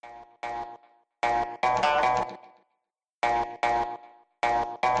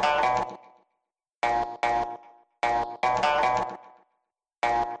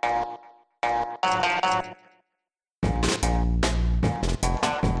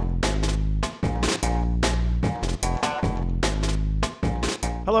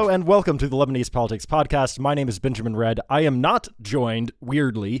Hello and welcome to the Lebanese Politics Podcast. My name is Benjamin Red. I am not joined,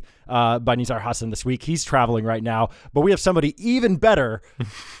 weirdly, by Nizar Hassan this week. He's traveling right now, but we have somebody even better.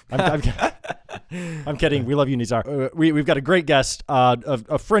 I'm kidding. We love you, Nizar. We've got a great guest,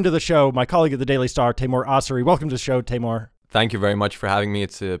 a friend of the show, my colleague at the Daily Star, Taimour Assery. Welcome to the show, Taimour. Thank you very much for having me.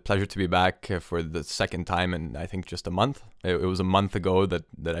 It's a pleasure to be back for the second time in, I think, just a month. It was a month ago that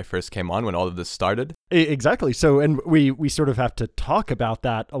I first came on when all of this started. Exactly. So, and we sort of have to talk about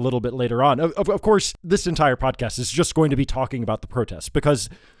that a little bit later on. Of course, this entire podcast is just going to be talking about the protests because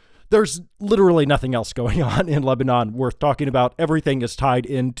there's literally nothing else going on in Lebanon worth talking about. Everything is tied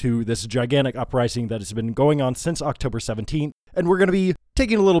into this gigantic uprising that has been going on since October 17th. And we're going to be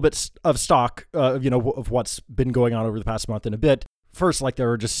taking a little bit of stock, of what's been going on over the past month in a bit. First,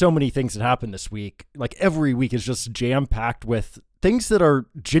 there are just so many things that happened this week. Every week is just jam-packed with things that are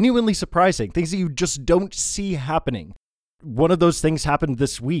genuinely surprising, things that you just don't see happening. One of those things happened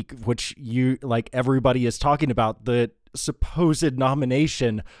this week, which everybody is talking about, the supposed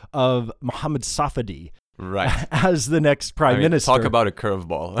nomination of Mohammed Safadi. Right. As the next prime minister. Talk about a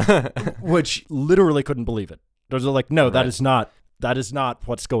curveball. Which literally couldn't believe it. Those are no, right. That is not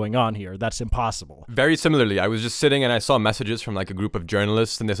what's going on here. That's impossible. Very similarly, I was just sitting and I saw messages from a group of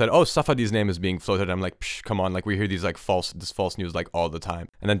journalists and they said, oh, Safadi's name is being floated. I'm like, psh, come on, we hear these false news all the time.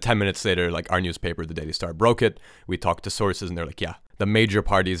 And then 10 minutes later, our newspaper, the Daily Star, broke it. We talked to sources and they're like, yeah, the major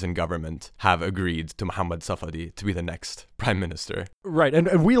parties in government have agreed to Mohammed Safadi to be the next prime minister. Right,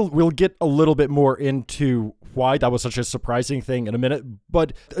 and we'll get a little bit more into why that was such a surprising thing in a minute.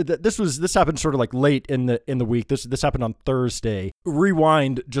 But this happened sort of late in the week. This happened on Thursday.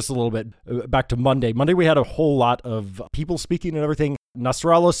 Rewind just a little bit back to Monday. Monday we had a whole lot of people speaking and everything.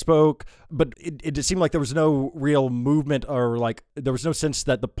 Nasrallah spoke, but it seemed like there was no real movement or there was no sense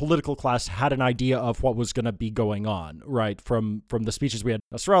that the political class had an idea of what was going to be going on, right? From the speeches, we had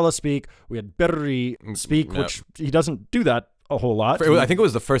Nasrallah speak, we had Berri speak, which he doesn't do that a whole lot. I think it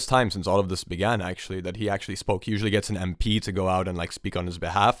was the first time since all of this began, actually, that he actually spoke. He usually gets an MP to go out and speak on his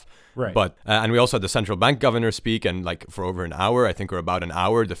behalf. Right. But and we also had the central bank governor speak and for over an hour, I think, or about an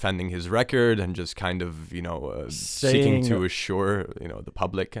hour, defending his record and just kind of, seeking to assure, the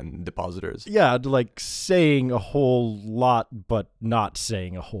public and depositors. Yeah, saying a whole lot, but not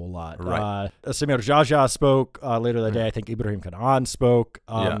saying a whole lot. Right. Samir Jaja spoke later that day. I think Ibrahim Kanaan spoke.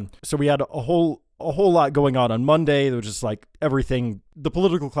 So we had a whole lot going on Monday. There was just everything. The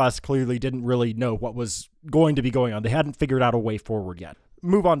political class clearly didn't really know what was going to be going on. They hadn't figured out a way forward yet.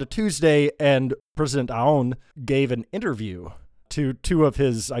 Move on to Tuesday, and President Aoun gave an interview to two of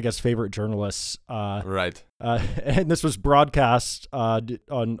his, I guess, favorite journalists. Right. And this was broadcast on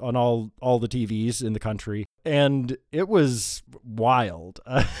all the TVs in the country. And it was wild.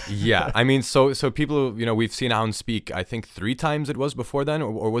 Yeah. I mean, so people, we've seen Aoun speak, I think 3 times it was before then,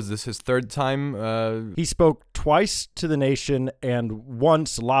 or was this his 3rd time? He spoke twice to the nation and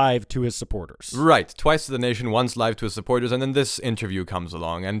once live to his supporters. Right. Twice to the nation, once live to his supporters. And then this interview comes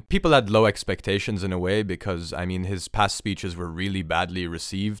along. And people had low expectations in a way because, his past speeches were really badly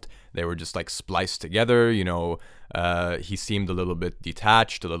received. They were just spliced together, he seemed a little bit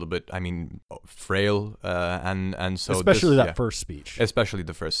detached, a little bit, frail, and so especially that first speech. Especially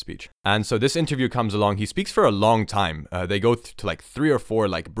the first speech. And so this interview comes along. He speaks for a long time. They go to 3 or 4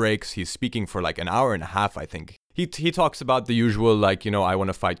 breaks. He's speaking for an hour and a half, I think. He talks about the usual, I want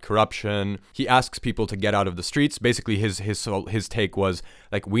to fight corruption. He asks people to get out of the streets. Basically, his take was,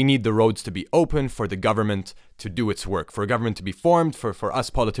 we need the roads to be open for the government to do its work, for a government to be formed, for us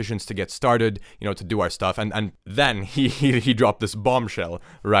politicians to get started, to do our stuff. And then he dropped this bombshell,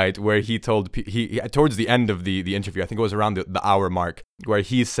 right, where he told, towards the end of the interview, I think it was around the hour mark, where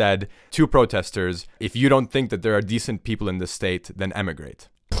he said to protesters, if you don't think that there are decent people in this state, then emigrate.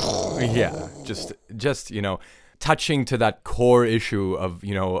 Yeah, just touching to that core issue of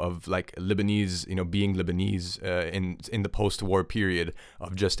Lebanese, being Lebanese in the post-war period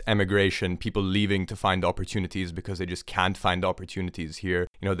of just emigration, people leaving to find opportunities because they just can't find opportunities here.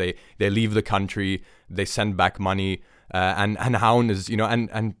 They leave the country, they send back money, and Aoun is,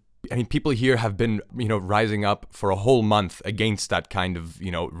 people here have been, rising up for a whole month against that kind of,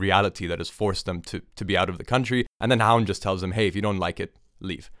 reality that has forced them to be out of the country. And then Aoun just tells them, hey, if you don't like it,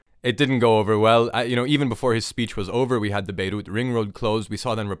 leave. It didn't go over well. Even before his speech was over, we had the Beirut ring road closed. We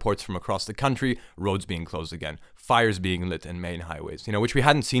saw then reports from across the country, roads being closed again. fires being lit in main highways, which we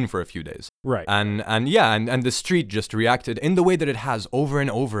hadn't seen for a few days. Right. And the street just reacted in the way that it has over and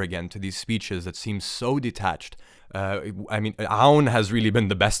over again to these speeches that seem so detached. Aoun has really been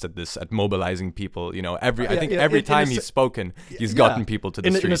the best at this, at mobilizing people. Every time he's spoken, he's gotten people to the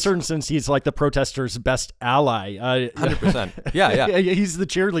streets. In a certain sense, he's like the protesters' best ally. 100%. Yeah. He's the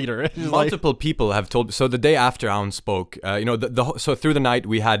cheerleader. Multiple people have told. So the day after Aoun spoke, so through the night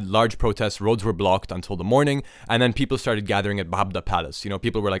we had large protests. Roads were blocked until the morning, and then people started gathering at Babda Palace.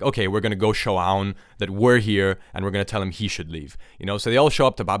 People were like, okay, we're gonna go show Aoun that we're here, and we're gonna tell him he should leave. So they all show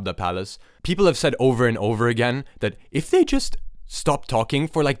up to Babda Palace. People have said over and over again that if they just stop talking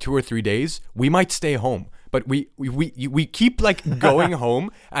for like 2 or 3 days, we might stay home. But we keep like going home,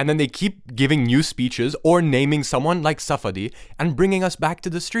 and then they keep giving new speeches or naming someone like Safadi and bringing us back to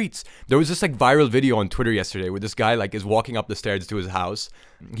the streets. There was this like viral video on Twitter yesterday where this guy like is walking up the stairs to his house.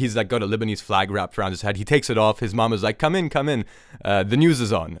 He's like got a Lebanese flag wrapped around his head. He takes it off. His mom is like, come in. The news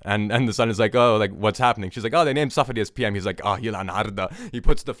is on. And the son is like, oh, like what's happening? She's like, oh, they named Safadi as PM. He's like, oh, yilan arda. He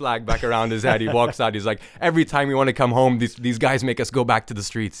puts the flag back around his head. He walks out. He's like, every time we want to come home, these guys make us go back to the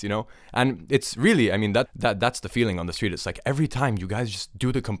streets, And it's really, that's the feeling on the street. It's like every time you guys just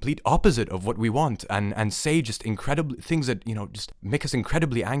do the complete opposite of what we want and say just incredible things that, just make us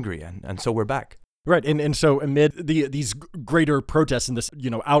incredibly angry. And so we're back. Right. And so amid these greater protests and this,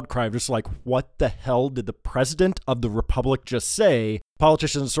 outcry, just like, what the hell did the president of the republic just say?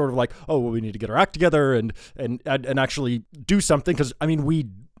 Politicians sort of like, oh, well, we need to get our act together and actually do something. Because,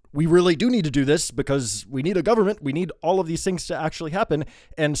 we really do need to do this because we need a government. We need all of these things to actually happen.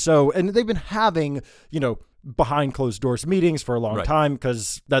 And they've been having, behind closed doors meetings for a long time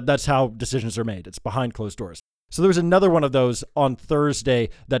because that's how decisions are made. It's behind closed doors. So there was another one of those on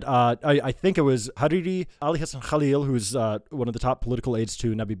Thursday that I think it was Hariri, Ali Hassan Khalil, who's one of the top political aides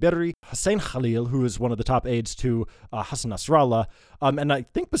to Nabi Berri, Hussein Khalil, who is one of the top aides to Hassan Nasrallah, and I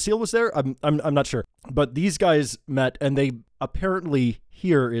think Basile was there. I'm not sure, but these guys met, and they apparently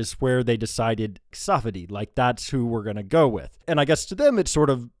here is where they decided Safadi, like that's who we're gonna go with, and I guess to them it sort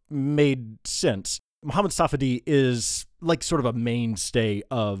of made sense. Mohammed Safadi is like sort of a mainstay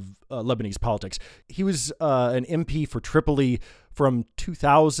of Lebanese politics. He was an MP for Tripoli from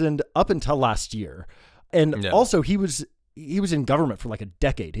 2000 up until last year. And also he was in government for like a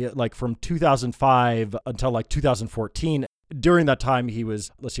decade, like from 2005 until like 2014. During that time, he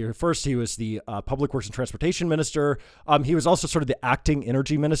was, first he was the Public Works and Transportation Minister. He was also sort of the acting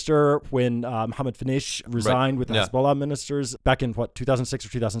energy minister when Mohammed Finish resigned with the Hezbollah ministers back in, 2006 or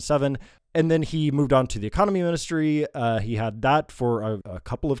 2007. And then he moved on to the economy ministry. He had that for a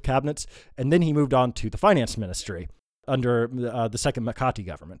couple of cabinets. And then he moved on to the finance ministry under the second Makati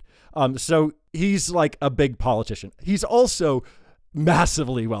government. So he's like a big politician. He's also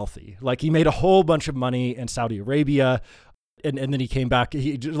massively wealthy. Like he made a whole bunch of money in Saudi Arabia. And then he came back,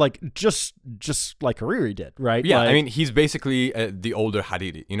 just like Hariri did, right? Yeah, he's basically the older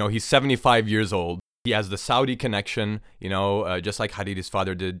Hariri. He's 75 years old. He has the Saudi connection, just like Hariri's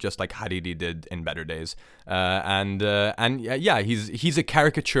father did, just like Hariri did in better days. He's a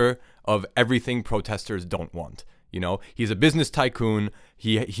caricature of everything protesters don't want. He's a business tycoon.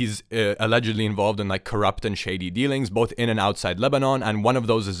 He's allegedly involved in like corrupt and shady dealings, both in and outside Lebanon. And one of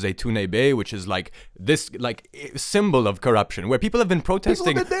those is Zaytouna Bay, which is like this like symbol of corruption, where people have been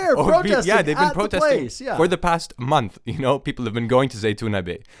protesting. People have been there protesting. They've been protesting for the past month. People have been going to Zaytouna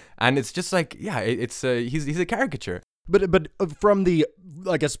Bay, and it's just like, he's a caricature. But from the,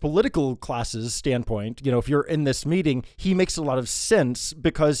 I guess, political class's standpoint, if you're in this meeting, he makes a lot of sense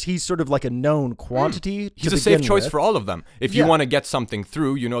because he's sort of like a known quantity. He's a safe choice for all of them. If you want to get something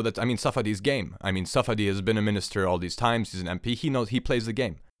through, that, Safadi's game. Safadi has been a minister all these times. He's an MP. He knows, he plays the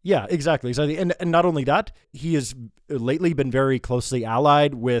game. Yeah, exactly. And not only that, he has lately been very closely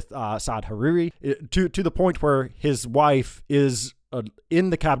allied with Saad Hariri to the point where his wife is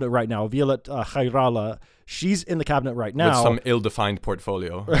in the cabinet right now, Violet Khairallah. She's in the cabinet right now. With some ill-defined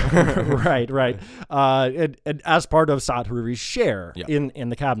portfolio. Right. And as part of Saad Hariri's share in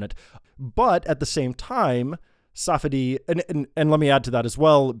the cabinet. But at the same time, Safadi, and let me add to that as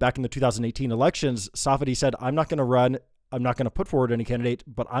well, back in the 2018 elections, Safadi said, I'm not going to run, I'm not going to put forward any candidate,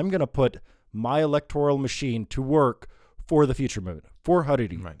 but I'm going to put my electoral machine to work for the future movement, for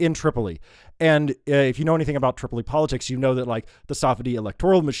Hariri in Tripoli. And if you know anything about Tripoli politics, you know that like the Safadi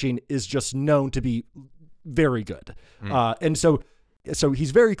electoral machine is just known to be very good. And so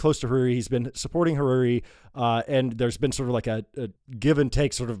he's very close to Hariri. He's been supporting Hariri, and there's been sort of like a give and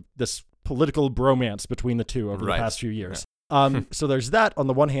take, sort of this political bromance between the two over the past few years. So there's that on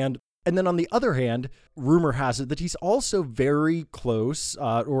the one hand. And then on the other hand, rumor has it that he's also very close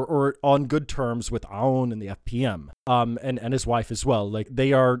or on good terms with Aoun and the FPM and his wife as well. Like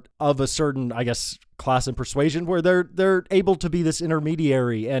they are of a certain, I guess, class and persuasion where they're able to be this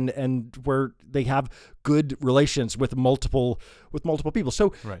intermediary and where they have good relations with multiple people.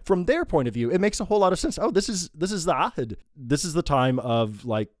 So from their point of view, it makes a whole lot of sense. Oh, this is the Ahd. This is the time of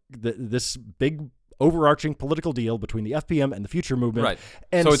like this big overarching political deal between the FPM and the Future Movement. Right.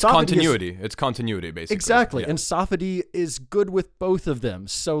 And so it's Safady continuity. It's continuity, basically. Exactly. Yeah. And Safady is good with both of them.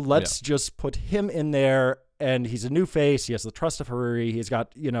 So let's just put him in there. And he's a new face. He has the trust of Hariri. He's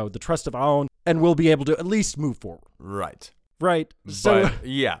got, the trust of Aoun. And we'll be able to at least move forward. Right. Right. So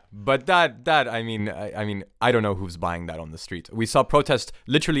but that I mean I don't know who's buying that on the street. We saw protests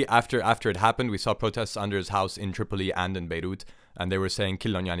literally after it happened. We saw protests under his house in Tripoli and in Beirut, and they were saying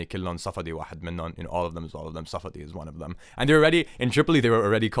killon yani killon Safady wahed minnon, all of them. Safady is one of them. And in Tripoli they were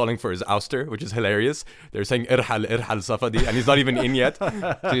already calling for his ouster, which is hilarious. They're saying irhal Safady, and he's not even in yet.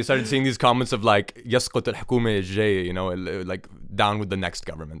 So you started seeing these comments of like yasqut al-hukuma al-jay, like down with the next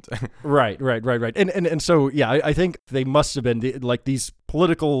government. Right. And so I think they must have been these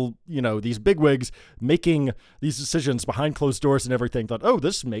political, these bigwigs making these decisions behind closed doors and everything, thought, oh,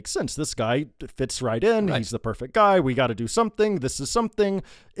 this makes sense. This guy fits right in. Right. He's the perfect guy. We got to do something. This is something.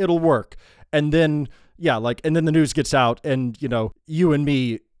 It'll work. And then, and then the news gets out and, you and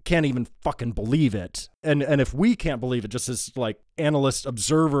me can't even fucking believe it. And if we can't believe it, just as like analyst,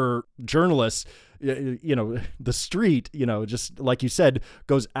 observer, journalists, the street, just like you said,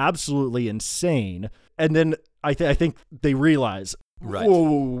 goes absolutely insane. And then I think they realize, right.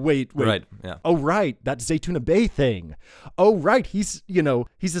 Whoa, wait. Right. Yeah. Oh, right. That Zaytuna Bay thing. Oh, right. He's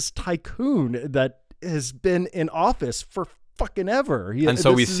this tycoon that has been in office for fucking ever. And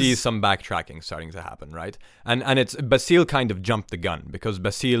so we see some backtracking starting to happen, right? And it's Basile kind of jumped the gun because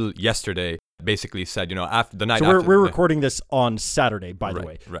Basile yesterday basically said, after the night. So we're recording this on Saturday, by the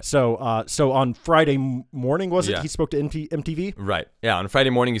way. Right. So on Friday morning, was it? He spoke to MTV. Right. Yeah. On Friday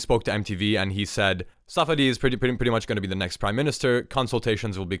morning, he spoke to MTV and he said Safady is pretty much going to be the next prime minister.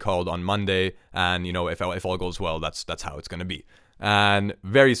 Consultations will be called on Monday, and if all goes well, that's how it's going to be. And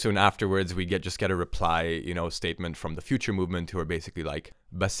very soon afterwards, we get a reply, statement from the Future Movement, who are basically like,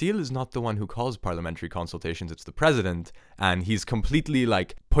 Basile is not the one who calls parliamentary consultations, it's the president. And he's completely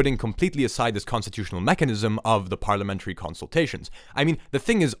putting completely aside this constitutional mechanism of the parliamentary consultations. I mean, the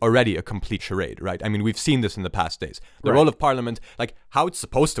thing is already a complete charade, right? I mean, we've seen this in the past days. The role of parliament, how it's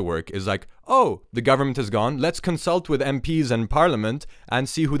supposed to work is oh, the government is gone, let's consult with MPs and parliament and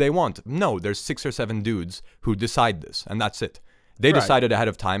see who they want. No, there's 6 or 7 dudes who decide this, and that's it. They decided ahead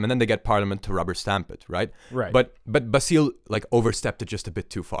of time, and then they get Parliament to rubber stamp it, right? Right. But Basile overstepped it just a bit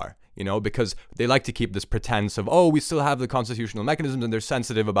too far, because they like to keep this pretense of, oh, we still have the constitutional mechanisms, and they're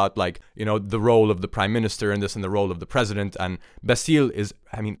sensitive about the role of the prime minister and this and the role of the president. And Basile is,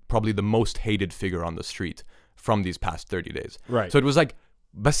 probably the most hated figure on the street from these past 30 days. Right. So it was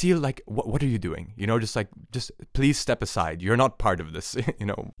Basile, what are you doing? Just please step aside. You're not part of this,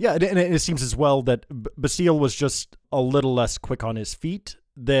 Yeah, and it seems as well that Basile was just a little less quick on his feet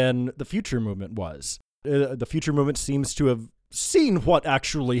than the Future Movement was. The Future Movement seems to have seen what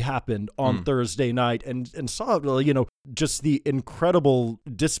actually happened on Thursday night and saw, just the incredible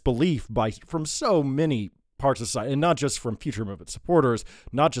disbelief from so many parts of society, and not just from Future Movement supporters,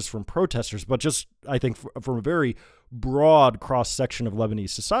 not just from protesters, but just, I think, from a very broad cross-section of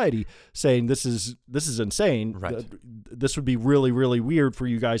Lebanese society, saying this is insane. Right. This would be really, really weird for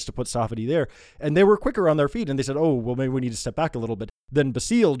you guys to put Safady there. And they were quicker on their feet, and they said, oh, well, maybe we need to step back a little bit. Then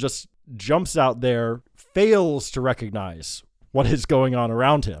Basile just jumps out there, fails to recognize what is going on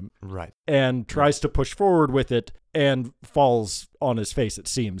around him, right, and tries to push forward with it and falls on his face, it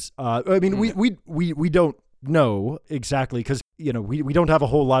seems. We don't know exactly, because we don't have a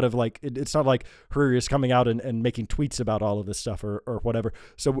whole lot of it's not like Hariri is coming out and making tweets about all of this stuff or whatever,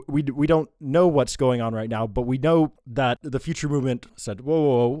 so we don't know what's going on right now, but we know that the Future Movement said,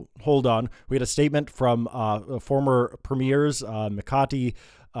 whoa, hold on. We had a statement from former premiers Mikati,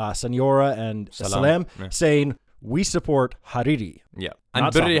 Sanyora, and Salam saying, we support Hariri. Yeah. And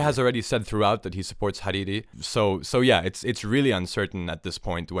Birri has already said throughout that he supports Hariri. So yeah, it's really uncertain at this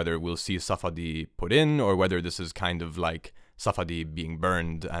point whether we'll see Safady put in, or whether this is kind of like Safady being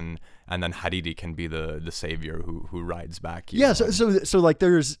burned and then Hariri can be the savior who rides back. Yeah, so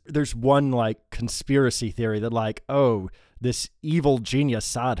there's one conspiracy theory that oh, this evil genius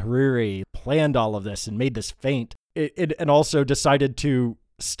Saad Hariri planned all of this and made this feint, and also decided to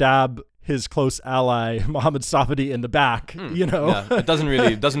stab his close ally Mohammed Safady in the back. Yeah, it doesn't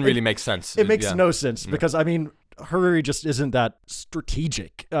really make sense. It makes no sense, because Hariri just isn't that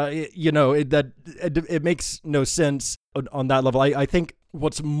strategic. It makes no sense on that level. I think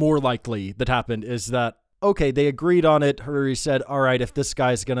what's more likely that happened is that, okay, they agreed on it. Hariri said, all right, if this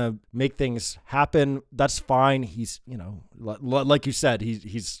guy's going to make things happen, that's fine. He's, like you said,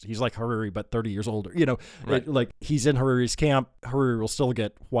 he's like Hariri, but 30 years older. Right. Like he's in Hariri's camp. Hariri will still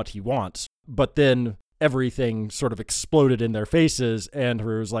get what he wants. But then everything sort of exploded in their faces, and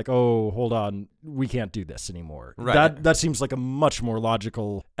Hariri was like, oh, hold on, we can't do this anymore. Right. That seems like a much more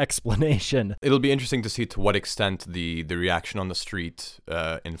logical explanation. It'll be interesting to see to what extent the reaction on the street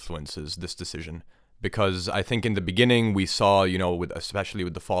influences this decision. Because I think in the beginning we saw, especially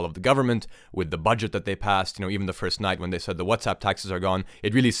with the fall of the government, with the budget that they passed, even the first night when they said the WhatsApp taxes are gone,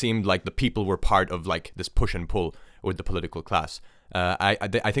 it really seemed like the people were part of like this push and pull with the political class. I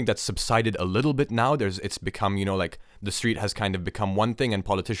think that's subsided a little bit now. It's become, like the street has kind of become one thing, and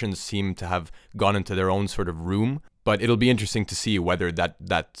politicians seem to have gone into their own sort of room. But it'll be interesting to see whether that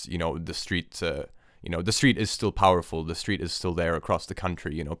the street. The street is still powerful. The street is still there across the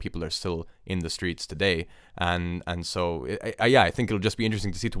country. People are still in the streets today. And so, I think it'll just be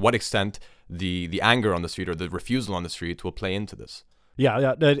interesting to see to what extent the anger on the street or the refusal on the street will play into this.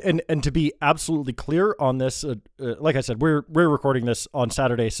 Yeah. And to be absolutely clear on this, like I said, we're recording this on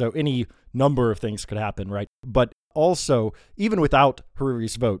Saturday, so any number of things could happen, right? But also, even without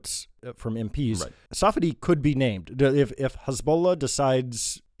Hariri's votes from MPs, right, Safadi could be named. If Hezbollah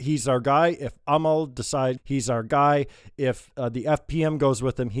decides he's our guy, if Amal decides he's our guy, if the FPM goes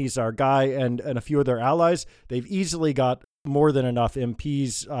with him, he's our guy, and a few of their allies, they've easily got more than enough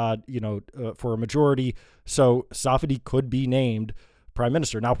MPs, for a majority. So Safadi could be named prime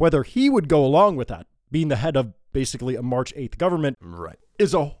minister. Now, whether he would go along with that, being the head of basically a March 8th government, right,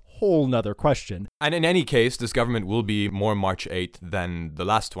 is a whole nother question. And in any case, this government will be more March 8th than the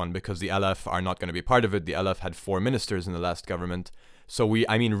last one, because the LF are not going to be part of it. The LF had 4 ministers in the last government. So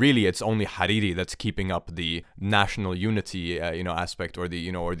really, it's only Hariri that's keeping up the national unity, aspect, or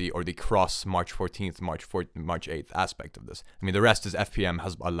the cross March 14th, March 8th aspect of this. The rest is FPM,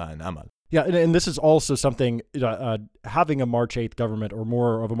 Hezbollah, and Amal. Yeah, and this is also something, having a March 8th government or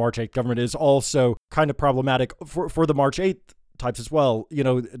more of a March 8th government is also kind of problematic for the March 8th types as well.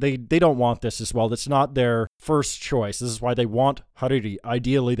 They don't want this as well. That's not their first choice. This is why they want Hariri.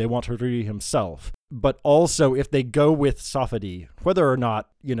 Ideally, they want Hariri himself. But also, if they go with Safadi, whether or not,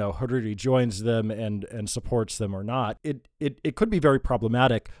 Hariri joins them and supports them or not, it could be very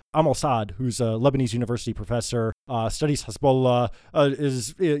problematic. Amal Saad, who's a Lebanese university professor, studies Hezbollah,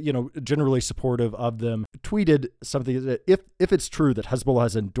 is, generally supportive of them, tweeted something that if it's true that Hezbollah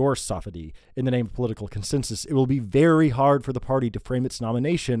has endorsed Safadi in the name of political consensus, it will be very hard for the party to frame its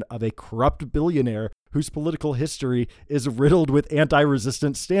nomination of a corrupt billionaire whose political history is riddled with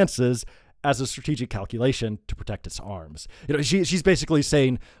anti-resistant stances as a strategic calculation to protect its arms. She's basically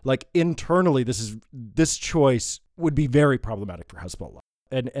saying, like, internally, this choice would be very problematic for Hezbollah.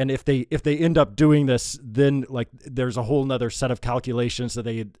 And if they end up doing this, then like there's a whole nother set of calculations that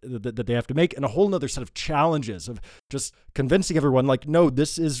they have to make, and a whole nother set of challenges of just convincing everyone, like, no,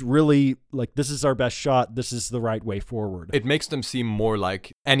 this is really, like, this is our best shot. This is the right way forward. It makes them seem more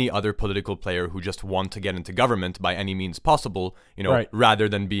like any other political player who just want to get into government by any means possible, right, rather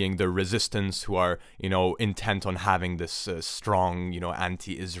than being the resistance who are, intent on having this strong,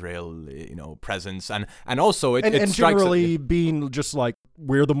 anti-Israel, presence. And also it strikes generally being just like,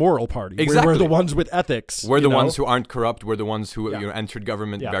 we're the moral party. Exactly. We're the ones with ethics. We're the ones who aren't corrupt. We're the ones who entered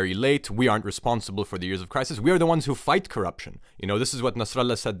government Yeah. very late. We aren't responsible for the years of crisis. We are the ones who fight corruption. This is what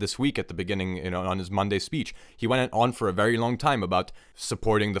Nasrallah said this week at the beginning, on his Monday speech. He went on for a very long time about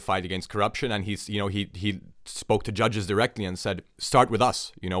supporting the fight against corruption, and he spoke to judges directly and said, start with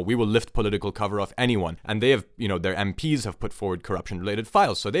us. We will lift political cover off anyone. And they have, their MPs have put forward corruption-related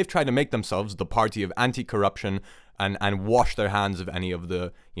files. So they've tried to make themselves the party of anti-corruption and wash their hands of any of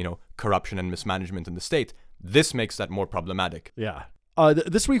the, corruption and mismanagement in the state. This makes that more problematic. Yeah.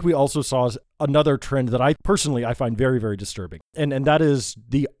 This week we also saw another trend that I find very, very disturbing. And that is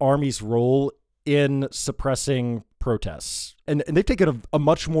the army's role in suppressing protests. And they've taken a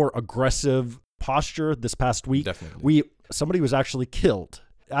much more aggressive posture this past week. Definitely. Somebody was actually killed.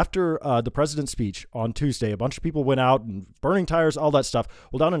 After the president's speech on Tuesday, a bunch of people went out and burning tires, all that stuff.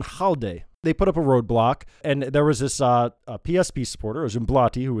 Well, down in Halde, they put up a roadblock, and there was this PSP supporter,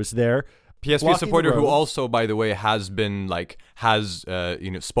 Jumblati, who was there. PSP blocking supporter the who roads. also, by the way, has been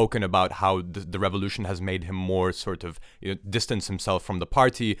spoken about how the revolution has made him more sort of distance himself from the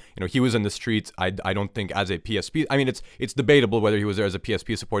party. He was in the streets. I don't think as a PSP. I mean, it's debatable whether he was there as a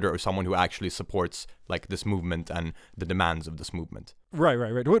PSP supporter or someone who actually supports like this movement and the demands of this movement. Right.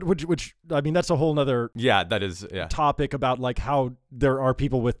 Which I mean, that's a whole nother topic about like how there are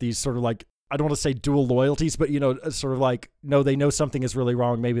people with these sort of like, I don't want to say dual loyalties, but, sort of like, no, they know something is really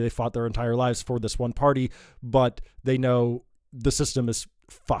wrong. Maybe they fought their entire lives for this one party, but they know the system is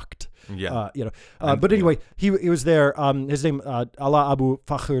fucked. Yeah. But anyway, he was there. His name, Ala Abu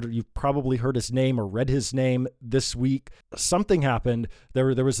Fakhr. You've probably heard his name or read his name this week. Something happened.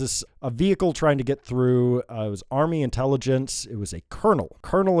 There was a vehicle trying to get through. It was Army intelligence. It was a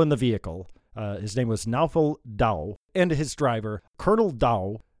colonel in the vehicle. His name was Naufal Dao, and his driver, Colonel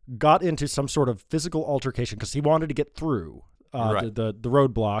Dao, got into some sort of physical altercation because he wanted to get through the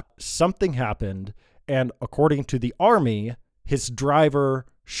roadblock. Something happened, and according to the army, his driver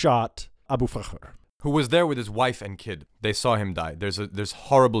shot Abu Fakhr, who was there with his wife and kid. They saw him die. There's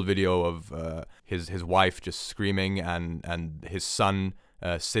horrible video of his wife just screaming and his son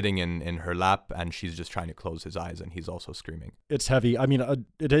sitting in her lap, and she's just trying to close his eyes, and he's also screaming. It's heavy. I mean,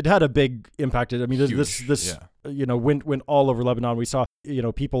 it had a big impact. I mean, this went all over Lebanon. We saw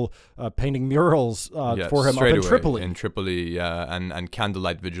people painting murals for him up in Tripoli. In Tripoli, and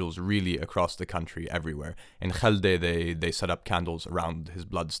candlelight vigils really across the country, everywhere. In Khalde, they set up candles around his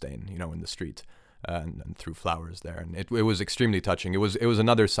bloodstain, in the street. And threw flowers there, and it was extremely touching. It was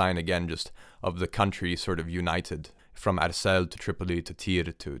another sign again, just of the country sort of united, from Arsel to Tripoli to Tir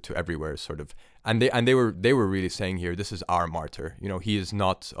to everywhere, sort of. And they were really saying here, this is our martyr. He is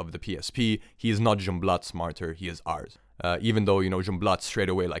not of the PSP. He is not Jumblat's martyr. He is ours. Even though Jumblat straight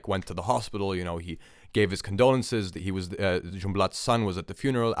away went to the hospital. He gave his condolences. He was Jumblat's son was at the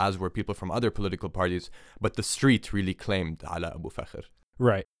funeral, as were people from other political parties. But the street really claimed Ala Abu Fakhr.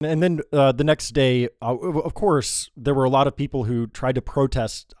 Right. And then the next day, of course, there were a lot of people who tried to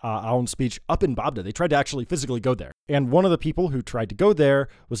protest Aoun's speech up in Babda. They tried to actually physically go there. And one of the people who tried to go there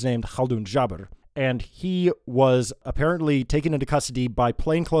was named Khaldun Jabr. And he was apparently taken into custody by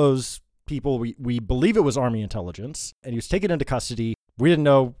plainclothes people. We believe it was Army intelligence. And he was taken into custody. We didn't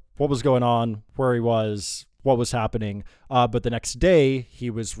know what was going on, where he was, what was happening. But the next day,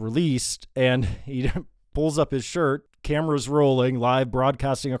 he was released, and he pulls up his shirt, cameras rolling, live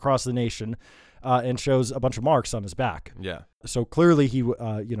broadcasting across the nation, and shows a bunch of marks on his back. Yeah. So clearly he,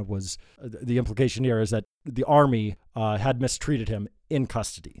 was the implication here is that the army had mistreated him in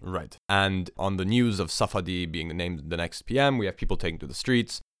custody. Right. And on the news of Safadi being named the next PM, we have people taking to the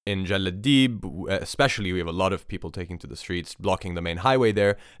streets. In Jaladib, especially, we have a lot of people taking to the streets, blocking the main highway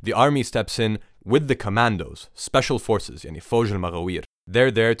there. The army steps in with the commandos, special forces, yani Fawj al-Maghawir.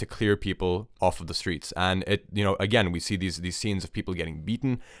 They're there to clear people off of the streets. And again, we see these scenes of people getting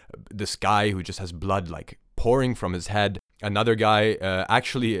beaten. This guy who just has blood pouring from his head. Another guy,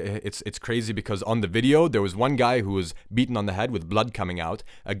 actually, it's crazy because on the video, there was one guy who was beaten on the head with blood coming out.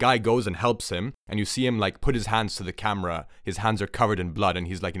 A guy goes and helps him, and you see him put his hands to the camera. His hands are covered in blood, and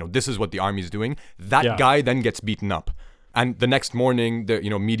he's this is what the army's doing. That guy then gets beaten up. And the next morning, the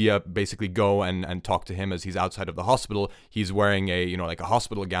media basically go and talk to him as he's outside of the hospital. He's wearing a a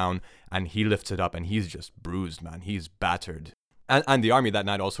hospital gown, and he lifts it up, and he's just bruised, man. He's battered. And the army that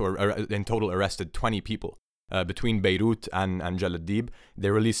night also in total arrested 20 people. Between Beirut and Jaladib, they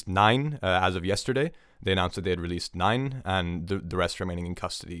released 9 as of yesterday. They announced that they had released 9, and the rest remaining in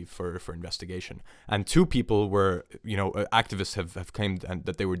custody for investigation. And 2 people were, activists have claimed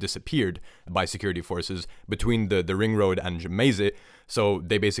that they were disappeared by security forces between the ring road and Gemmayzeh. So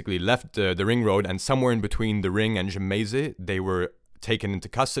they basically left the ring road, and somewhere in between the ring and Gemmayzeh, they were taken into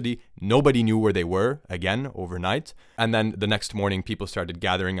custody. Nobody knew where they were, again, overnight. And then the next morning, people started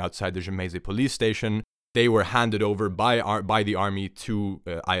gathering outside the Gemmayzeh police station. They were handed over by the army to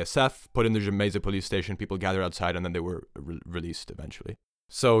ISF, put in the Gemmayzeh police station. People gathered outside, and then they were released eventually.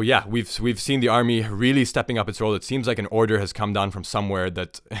 So yeah, we've seen the army really stepping up its role. It seems like an order has come down from somewhere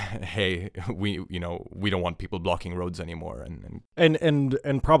that, hey, we don't want people blocking roads anymore.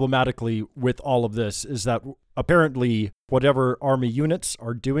 And problematically with all of this is that apparently whatever army units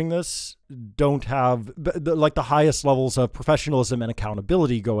are doing this don't have the highest levels of professionalism and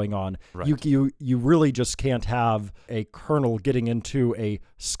accountability going on. Right. You really just can't have a colonel getting into a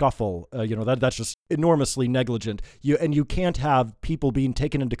scuffle. That's just enormously negligent. You can't have people being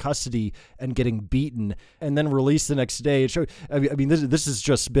taken into custody and getting beaten and then released the next day. This has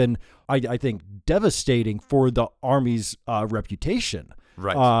just been, I think, devastating for the army's reputation.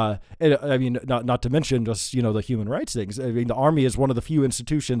 I mean, not to mention just, the human rights things. I mean, the army is one of the few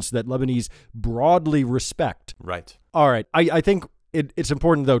institutions that Lebanese broadly respect. Right. All right. I think it's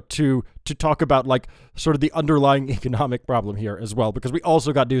important, though, to talk about like sort of the underlying economic problem here as well, because we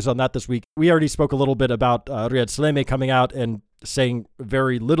also got news on that this week. We already spoke a little bit about Riyad Salameh coming out and saying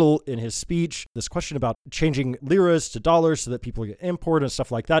very little in his speech. This question about changing liras to dollars so that people can import and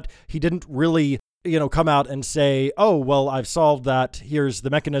stuff like that. He didn't really come out and say, oh, well, I've solved that. Here's the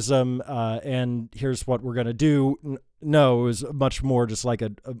mechanism, and here's what we're going to do. No, it was much more just like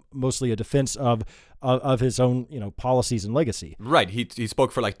mostly a defense of his own, policies and legacy. Right. He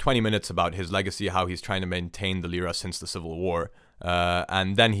spoke for like 20 minutes about his legacy, how he's trying to maintain the lira since the Civil War.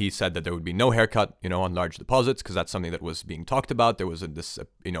 And then he said that there would be no haircut, on large deposits, because that's something that was being talked about. There was this,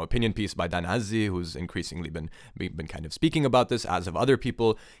 opinion piece by Dan Azzi, who's increasingly been kind of speaking about this, as have other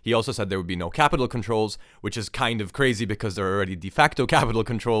people. He also said there would be no capital controls, which is kind of crazy because there are already de facto capital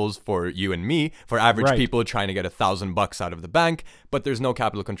controls for you and me, for average people trying to get $1,000 out of the bank, but there's no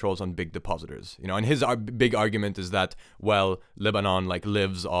capital controls on big depositors. And his big argument is that, well, Lebanon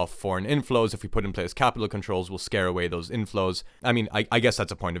lives off foreign inflows. If we put in place capital controls, we'll scare away those inflows. I mean, I guess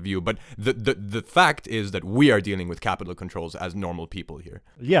that's a point of view, but the fact is that we are dealing with capital controls as normal people here.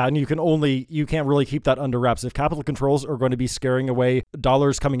 Yeah, and you can't really keep that under wraps. If capital controls are going to be scaring away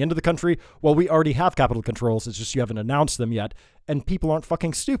dollars coming into the country, well, we already have capital controls. It's just you haven't announced them yet, and people aren't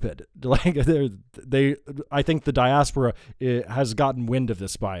fucking stupid. Like I think the diaspora has gotten wind of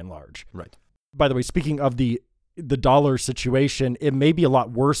this by and large. Right. By the way, speaking of the dollar situation, it may be a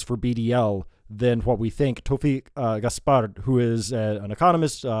lot worse for BDL than what we think. Tawfiq Gaspard, who is an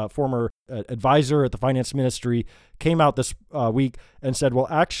economist, former advisor at the finance ministry, came out this week and said, well,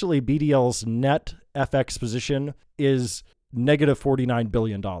 actually, BDL's net FX position is negative $49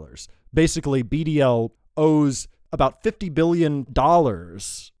 billion. Basically, BDL owes about $50 billion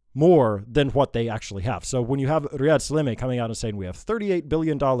more than what they actually have. So when you have Riyad Salameh coming out and saying, we have $38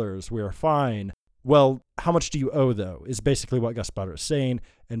 billion, we are fine. Well, how much do you owe, though, is basically what Gaspar is saying.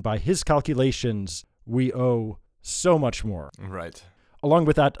 And by his calculations, we owe so much more. Right. Along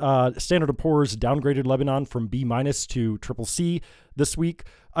with that, Standard & Poor's downgraded Lebanon from B- to CCC this week.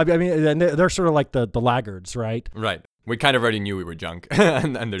 I mean, they're sort of like the laggards, right? Right. We kind of already knew we were junk,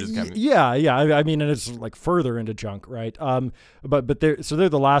 and they're just kind of... Yeah. I mean, and it's like further into junk, right? But they're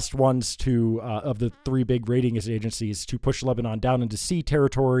the last ones to of the three big ratings agencies to push Lebanon down into C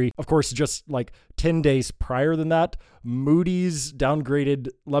territory. Of course, just like 10 days prior than that, Moody's downgraded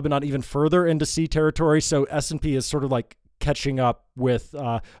Lebanon even further into C territory. So S&P is sort of like catching up with.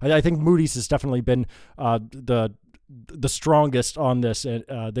 I think Moody's has definitely been the strongest on this, and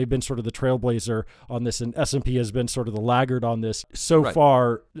they've been sort of the trailblazer on this, and S&P has been sort of the laggard on this. So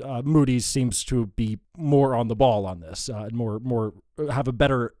far, Moody's seems to be more on the ball on this, and more have a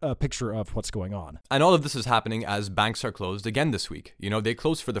better picture of what's going on. And all of this is happening as banks are closed again this week. They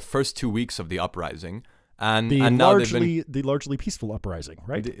closed for the first 2 weeks of the uprising. And now the largely peaceful uprising,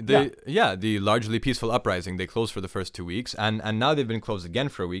 right? The largely peaceful uprising. They closed for the first 2 weeks, and now they've been closed again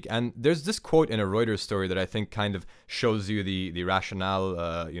for a week. And there's this quote in a Reuters story that I think kind of shows you the rationale,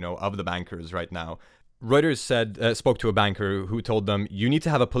 of the bankers right now. Reuters spoke to a banker who told them, you need to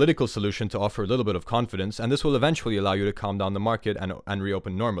have a political solution to offer a little bit of confidence, and this will eventually allow you to calm down the market and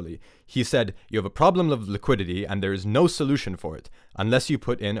reopen normally. He said, you have a problem of liquidity and there is no solution for it. Unless you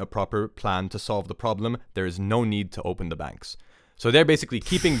put in a proper plan to solve the problem, there is no need to open the banks. So they're basically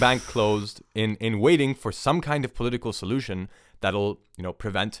keeping bank closed in waiting for some kind of political solution that'll,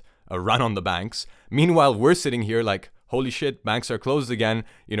 prevent a run on the banks. Meanwhile, we're sitting here like, holy shit, banks are closed again.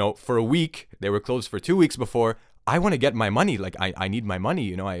 For a week. They were closed for 2 weeks before. I want to get my money. Like I need my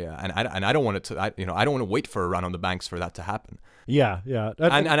money. I don't want it to. I don't want to wait for a run on the banks for that to happen. Yeah.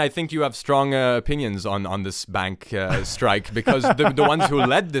 And I think you have strong opinions on this bank strike, because the ones who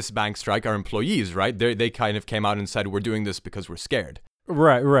led this bank strike are employees, right? They kind of came out and said, we're doing this because we're scared.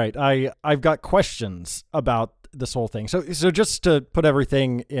 Right. I've got questions about this whole thing. So just to put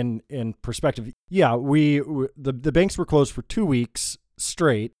everything in perspective, yeah, the banks were closed for 2 weeks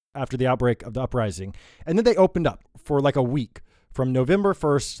straight after the outbreak of the uprising, and then they opened up for like a week. From November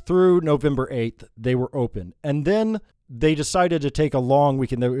 1st through November 8th, they were open, and then they decided to take a long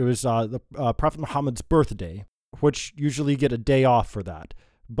weekend. It was the Prophet Muhammad's birthday, which usually you get a day off for that,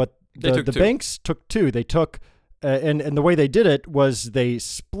 but the banks took two. They took and the way they did it was they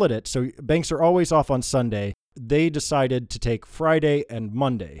split it. So banks are always off on Sunday. They decided to take Friday and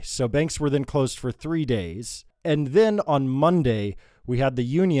Monday. So banks were then closed for 3 days. And then on Monday, we had the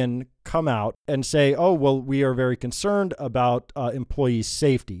union come out and say, oh, well, we are very concerned about employees'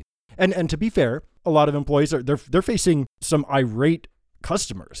 safety. And to be fair, a lot of employees they're facing some irate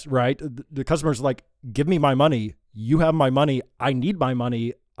customers, right? The customers are like, give me my money. You have my money. I need my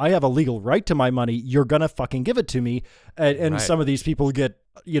money. I have a legal right to my money. You're going to fucking give it to me. And Right. some of these people get,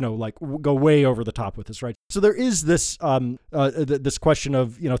 like go way over the top with this, right? So there is this this question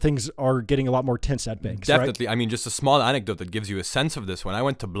of, things are getting a lot more tense at banks, Definitely. right? I mean, just a small anecdote that gives you a sense of this. When I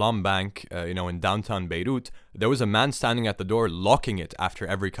went to Blom Bank, in downtown Beirut, there was a man standing at the door locking it after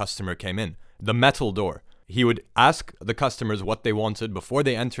every customer came in. The metal door. He would ask the customers what they wanted before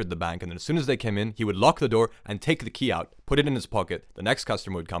they entered the bank, and then as soon as they came in, he would lock the door and take the key out, put it in his pocket. The next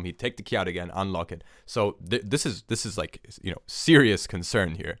customer would come, he'd take the key out again, unlock it. So this is like, serious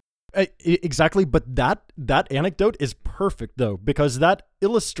concern here. Exactly, but that anecdote is perfect though, because that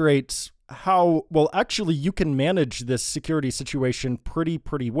illustrates how well actually you can manage this security situation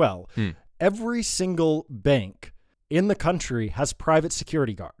pretty well. Every single bank in the country has private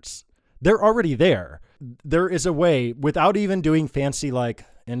security guards. They're already there. There is a way, without even doing fancy like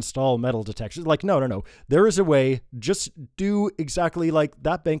install metal detection. Like, no. There is a way. Just do exactly like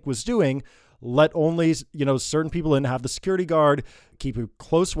that bank was doing. Let only, certain people in, have the security guard, keep a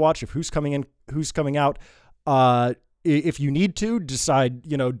close watch of who's coming in, who's coming out. If you need to decide,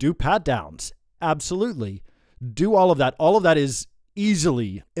 do pat downs. Absolutely. Do all of that. All of that is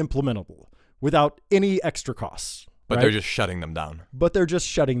easily implementable without any extra costs. But right? they're just shutting them down. But they're just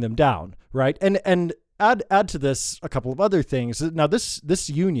shutting them down, right? And add to this a couple of other things. Now, this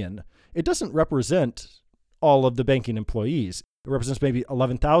union, it doesn't represent all of the banking employees. It represents maybe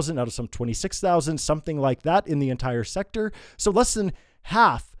 11,000 out of some 26,000, something like that in the entire sector. So less than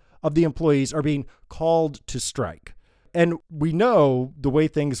half of the employees are being called to strike. And we know the way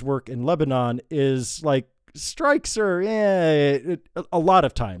things work in Lebanon is like strikes are a lot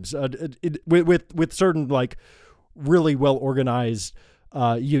of times with certain like really well organized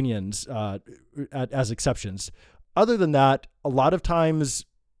unions as exceptions. Other than that, a lot of times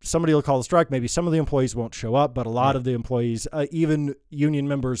somebody will call a strike. Maybe some of the employees won't show up, but a lot of the employees, even union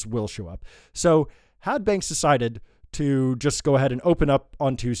members, will show up. So had banks decided to just go ahead and open up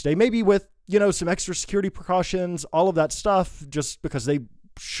on Tuesday, maybe with, some extra security precautions, all of that stuff, just because they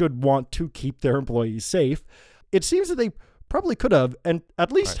should want to keep their employees safe, it seems that they probably could have, and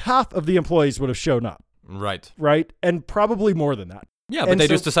at least half of the employees would have shown up. Right. And probably more than that. Yeah, but they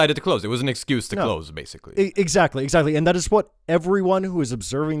just decided to close. It was an excuse to close, basically. Exactly. And that is what everyone who is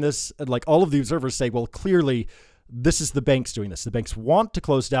observing this, like all of the observers say, well, clearly this is the banks doing this. The banks want to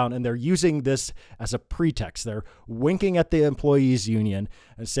close down, and they're using this as a pretext. They're winking at the employees union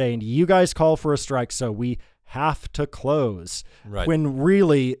and saying, you guys call for a strike, so we have to close. Right. When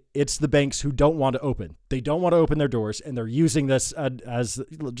really it's the banks who don't want to open. They don't want to open their doors, and they're using this as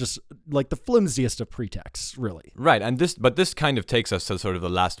just like the flimsiest of pretexts, really. Right. And this kind of takes us to sort of the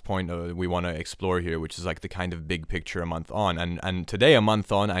last point we want to explore here, which is like the kind of big picture a month on. And today, a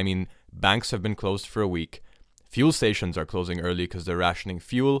month on, I mean, banks have been closed for a week. Fuel stations are closing early because they're rationing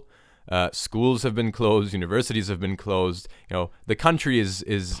fuel. Schools have been closed. Universities have been closed. The country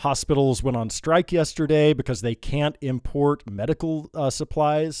is... Hospitals went on strike yesterday because they can't import medical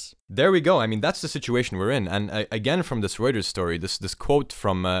supplies. There we go. I mean, that's the situation we're in. And again, from this Reuters story, this quote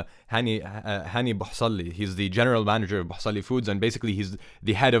from Hani Bouhsali. He's the general manager of Bouhsali Foods, and basically he's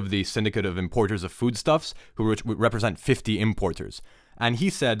the head of the syndicate of importers of foodstuffs who represent 50 importers. And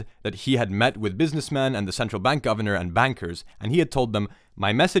he said that he had met with businessmen and the central bank governor and bankers, and he had told them,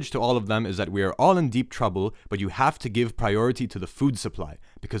 my message to all of them is that we are all in deep trouble, but you have to give priority to the food supply,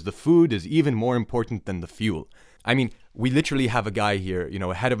 because the food is even more important than the fuel. I mean, we literally have a guy here,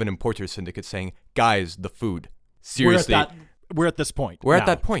 head of an importer syndicate saying, guys, the food. Seriously. We're at this point. We're at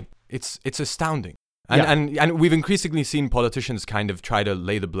that point. It's astounding. And we've increasingly seen politicians kind of try to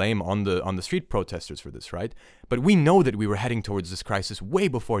lay the blame on the street protesters for this, right? But we know that we were heading towards this crisis way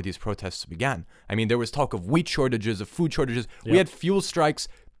before these protests began. I mean, there was talk of wheat shortages, of food shortages. Yep. We had fuel strikes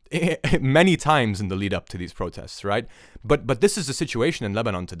many times in the lead up to these protests, right? But this is the situation in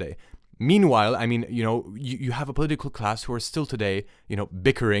Lebanon today. Meanwhile, I mean, you have a political class who are still today,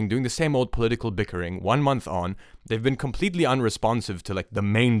 bickering, doing the same old political bickering 1 month on. They've been completely unresponsive to like the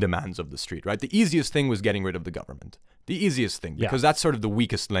main demands of the street, right? The easiest thing was getting rid of the government. The easiest thing, because that's sort of the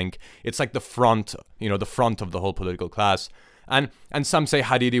weakest link. It's like the front of the whole political class. And some say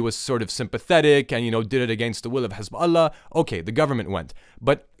Hariri was sort of sympathetic and, did it against the will of Hezbollah. Okay, the government went.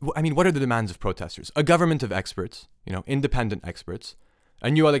 But, I mean, what are the demands of protesters? A government of experts, independent experts. A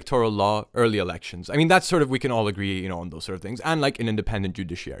new electoral law, early elections. I mean, that's sort of, we can all agree, on those sort of things. And like an independent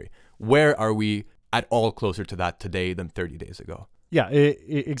judiciary. Where are we at all closer to that today than 30 days ago? Yeah,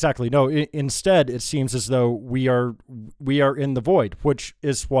 exactly. No, instead, it seems as though we are in the void, which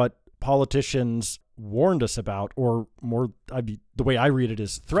is what politicians warned us about, or more, the way I read it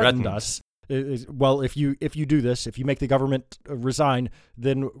is threatened us. Well, if you do this, if you make the government resign,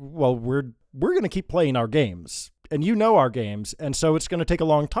 then, well, we're going to keep playing our games. And you know our games, and so it's going to take a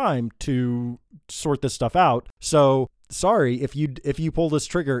long time to sort this stuff out. So sorry, if you pull this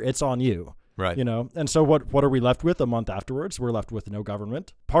trigger, it's on you. Right. And so what are we left with a month afterwards? We're left with no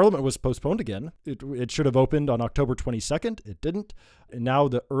government. Parliament was postponed again. It should have opened on October 22nd. It didn't. And now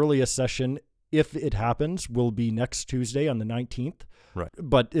the earliest session, if it happens, will be next Tuesday on the 19th. Right.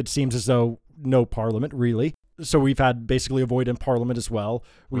 But it seems as though no Parliament, really. So we've had basically a void in Parliament as well.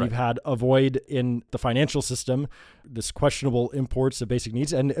 We've had a void in the financial system, this questionable imports of basic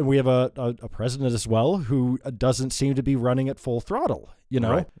needs. And we have a president as well who doesn't seem to be running at full throttle,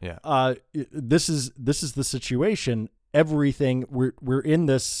 Right. Yeah. This is the situation. Everything, we're in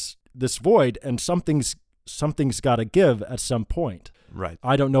this void, and something's got to give at some point. Right.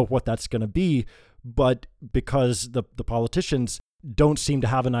 I don't know what that's going to be, but because the politicians don't seem to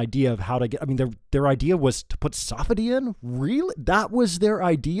have an idea of how to get. I mean, their idea was to put Safady in. Really, that was their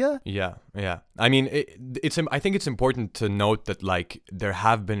idea. Yeah. I mean, I think it's important to note that like there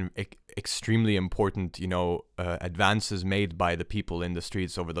have been extremely important, advances made by the people in the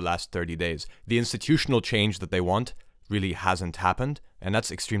streets over the last 30 days. The institutional change that they want really hasn't happened, and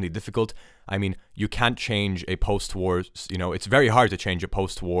that's extremely difficult. I mean, you can't change a post-war, it's very hard to change a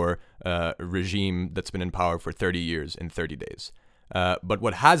post-war regime that's been in power for 30 years in 30 days. But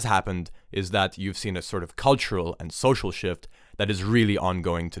what has happened is that you've seen a sort of cultural and social shift that is really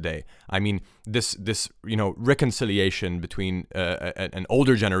ongoing today. I mean, this reconciliation between an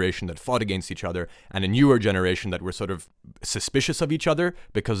older generation that fought against each other and a newer generation that were sort of suspicious of each other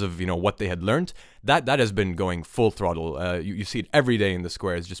because of what they had learned, that has been going full throttle. You see it every day in the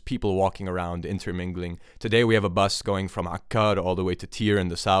squares, just people walking around, intermingling. Today we have a bus going from Akkar all the way to Tir in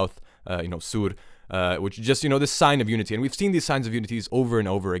the south, Sur. Which is just, this sign of unity. And we've seen these signs of unities over and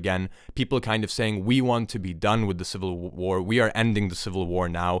over again. People kind of saying, we want to be done with the civil war. We are ending the civil war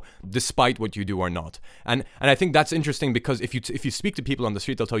now, despite what you do or not. And I think that's interesting because if you speak to people on the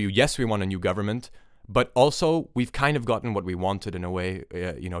street, they'll tell you, yes, we want a new government. But also, we've kind of gotten what we wanted in a way,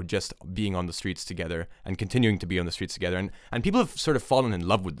 just being on the streets together and continuing to be on the streets together. And people have sort of fallen in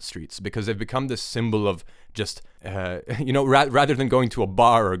love with the streets because they've become this symbol of just, rather than going to a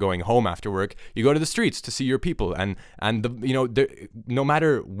bar or going home after work, you go to the streets to see your people. And no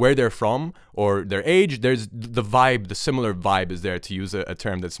matter where they're from or their age, there's the vibe, the similar vibe is there, to use a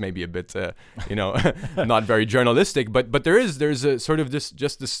term that's maybe a bit, not very journalistic. But there's a sort of this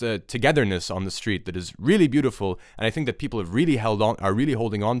togetherness on the street that is really beautiful, and I think that people have really are really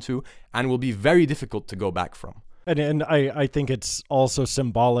holding on to, and will be very difficult to go back from. And I think it's also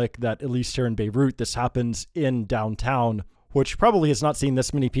symbolic that, at least here in Beirut, this happens in downtown, which probably has not seen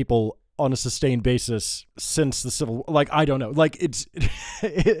this many people on a sustained basis since the civil. I don't know.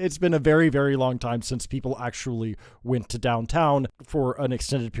 It's been a very, very long time since people actually went to downtown for an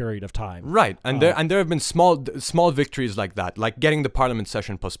extended period of time. Right, and there have been small victories like that, like getting the parliament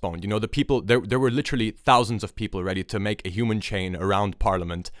session postponed. The people there were literally thousands of people ready to make a human chain around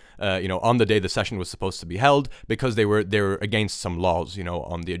parliament. On the day the session was supposed to be held because they were against some laws,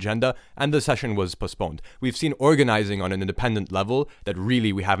 on the agenda, and the session was postponed. We've seen organizing on an independent level that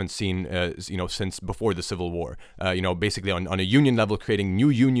really we haven't seen, since before the Civil War. Basically on a union level, creating new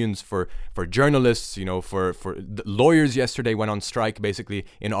unions for journalists. For the lawyers yesterday went on strike basically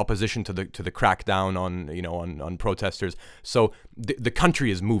in opposition to the crackdown on protesters. So the country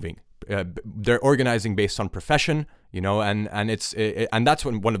is moving. They're organizing based on profession, and that's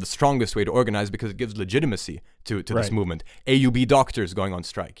one of the strongest way to organize because it gives legitimacy to this movement. AUB doctors going on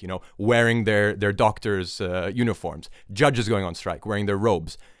strike, wearing their doctors' uniforms. Judges going on strike, wearing their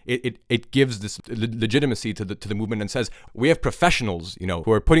robes. It gives this legitimacy to the movement and says we have professionals,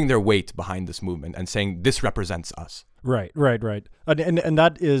 who are putting their weight behind this movement and saying this represents us. Right. And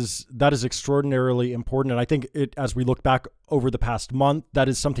that is extraordinarily important. And I think as we look back over the past month, that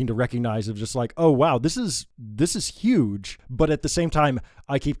is something to recognize of just like, oh, wow, this is huge. But at the same time,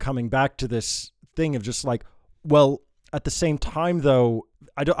 I keep coming back to this thing of just like, well, at the same time, though,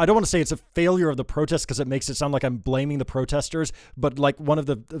 I don't want to say it's a failure of the protest because it makes it sound like I'm blaming the protesters. But like one of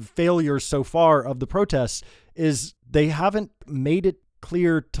the failures so far of the protests is they haven't made it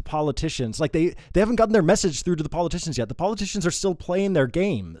clear to politicians. Like they haven't gotten their message through to the politicians yet. The politicians are still playing their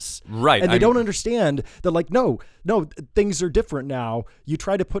games. Right. And they don't understand that like, no, things are different now. You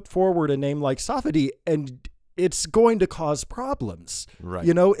try to put forward a name like Safady and it's going to cause problems. Right.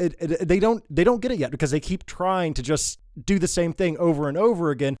 They don't get it yet because they keep trying to just do the same thing over and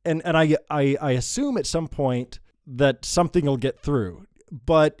over again. And I assume at some point that something will get through.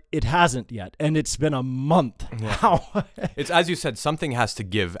 but it hasn't yet. And it's been a month. Yeah. How? It's, as you said, something has to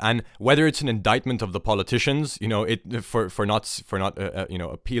give, and whether it's an indictment of the politicians, for not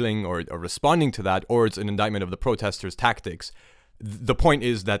appealing or responding to that, or it's an indictment of the protesters' tactics. The point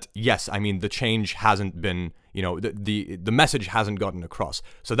is that, yes, I mean, the change hasn't been, the message hasn't gotten across.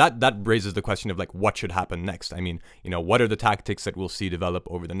 So that raises the question of like, what should happen next? I mean, what are the tactics that we'll see develop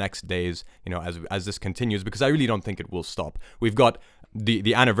over the next days, as this continues? Because I really don't think it will stop. We've got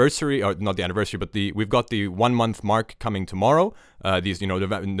the anniversary, or not the anniversary, but we've got the 1 month mark coming tomorrow.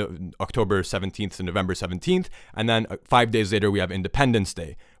 October 17th to November 17th, and then 5 days later we have Independence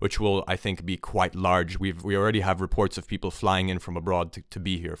Day, which will, I think, be quite large. We already have reports of people flying in from abroad to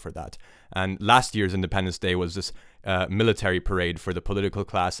be here for that. And last year's Independence Day was this military parade for the political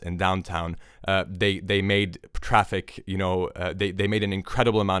class in downtown. They made traffic, they made an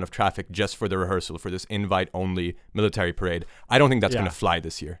incredible amount of traffic just for the rehearsal for this invite-only military parade. I don't think that's going to fly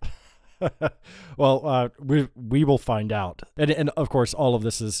this year. Well, we will find out. And of course, all of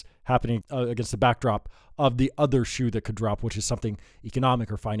this is happening against the backdrop of the other shoe that could drop, which is something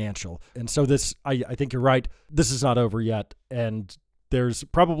economic or financial. And so this, I think you're right. This is not over yet. And there's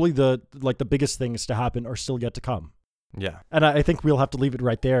probably the biggest things to happen are still yet to come. Yeah. And I think we'll have to leave it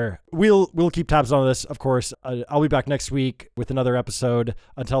right there. We'll keep tabs on this, of course. I'll be back next week with another episode.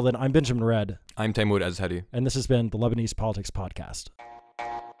 Until then, I'm Benjamin Red. I'm Taimur Azhari. And this has been the Lebanese Politics Podcast.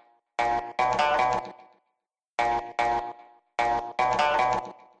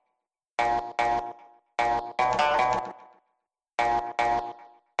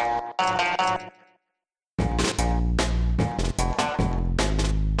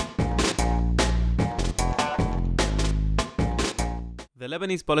 The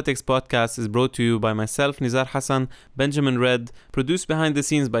Lebanese Politics Podcast is brought to you by myself, Nizar Hassan, Benjamin Red, produced behind the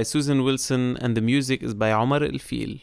scenes by Susan Wilson, and the music is by Omar El Fil.